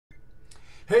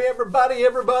Hey everybody,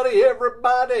 everybody,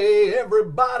 everybody,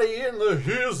 everybody in the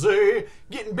hizzy.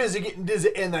 Getting busy, getting dizzy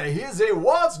in the hizzy.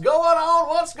 What's going on?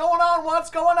 What's going on? What's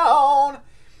going on?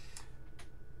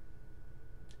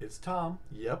 It's Tom.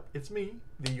 Yep, it's me,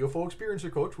 the UFO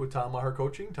Experiencer Coach with Maher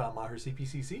Coaching, Maher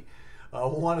CPCC. I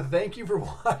want to thank you for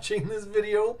watching this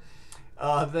video.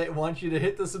 They want you to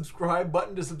hit the subscribe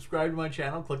button to subscribe to my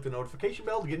channel. Click the notification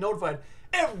bell to get notified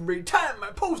every time I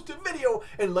post a video.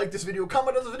 And like this video,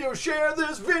 comment on this video, share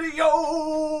this video.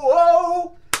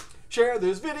 Oh, share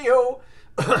this video.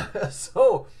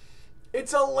 So,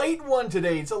 it's a late one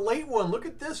today. It's a late one. Look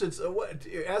at this. It's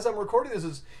as I'm recording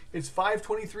this, it's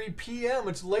 5:23 p.m.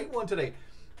 It's a late one today.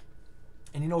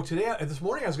 And you know, this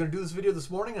morning I was going to do this video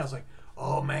this morning, and I was like,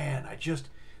 oh man,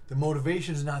 the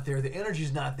motivation's not there. The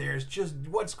energy's not there. It's just,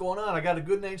 what's going on? I got a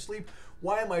good night's sleep.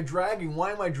 Why am I dragging?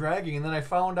 Why am I dragging? And then I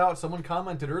found out, someone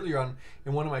commented earlier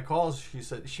in one of my calls,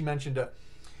 she mentioned the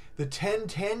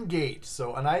 10-10 gate.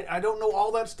 So, and I don't know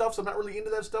all that stuff, so I'm not really into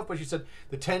that stuff, but she said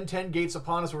the 10-10 gate's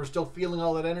upon us, and we're still feeling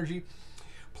all that energy.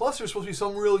 Plus, there's supposed to be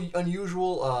some real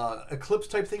unusual eclipse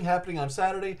type thing happening on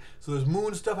Saturday. So there's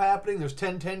moon stuff happening. There's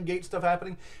 10-10 gate stuff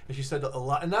happening. And she said a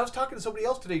lot. And I was talking to somebody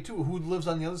else today, too, who lives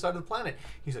on the other side of the planet.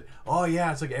 He said, oh,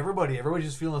 yeah, it's like everybody's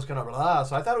just feeling this kind of blah.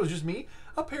 So I thought it was just me.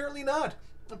 Apparently not.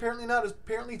 Apparently not.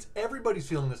 Apparently it's everybody's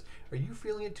feeling this. Are you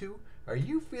feeling it, too? Are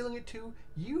you feeling it, too?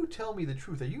 You tell me the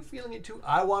truth. Are you feeling it, too?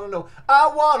 I want to know. I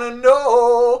want to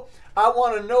know. I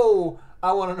want to know.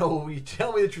 I want to know. You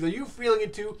tell me the truth. Are you feeling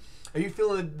it, too? Are you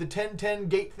feeling the 10-10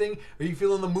 gate thing? Are you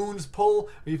feeling the moon's pull?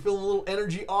 Are you feeling a little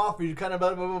energy off? Are you kind of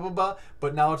blah, blah, blah, blah, blah?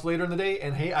 But now it's later in the day,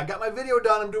 and hey, I got my video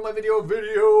done. I'm doing my video.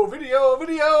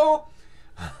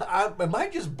 Am I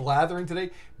just blathering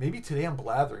today? Maybe today I'm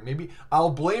blathering. Maybe I'll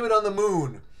blame it on the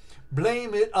moon.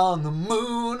 Blame it on the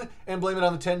moon, and blame it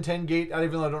on the 10-10 gate. I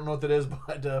don't know what that is,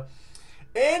 but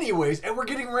anyways, and we're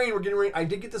getting rain. I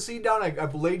did get the seed down. I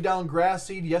laid down grass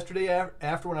seed yesterday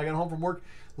after when I got home from work.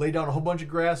 Laid down a whole bunch of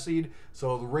grass seed,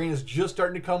 so the rain is just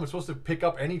starting to come. It's supposed to pick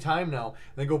up any time now,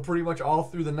 and then go pretty much all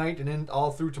through the night and then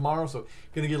all through tomorrow. So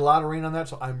gonna get a lot of rain on that.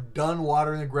 So I'm done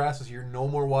watering the grass this year. No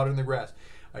more watering the grass.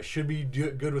 I should be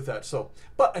good with that. So,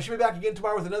 but I should be back again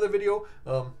tomorrow with another video.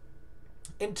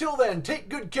 Until then, take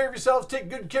good care of yourselves, take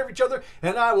good care of each other,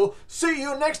 and I will see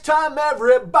you next time,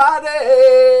 everybody.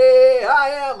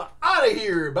 I am out of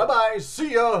here. Bye bye.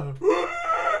 See ya.